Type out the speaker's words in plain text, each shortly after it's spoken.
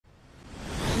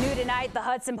Tonight, the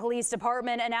Hudson Police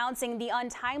Department announcing the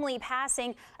untimely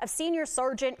passing of Senior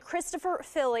Sergeant Christopher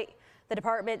Filli. The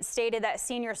department stated that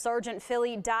Senior Sergeant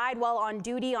Filli died while on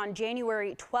duty on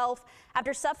January 12th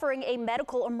after suffering a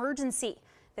medical emergency.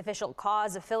 The official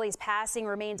cause of Filli's passing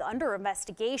remains under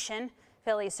investigation.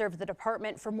 Filli served the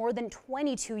department for more than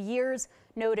 22 years,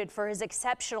 noted for his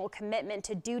exceptional commitment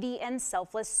to duty and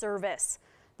selfless service.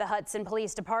 The Hudson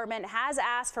Police Department has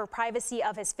asked for privacy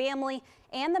of his family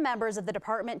and the members of the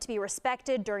department to be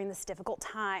respected during this difficult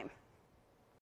time.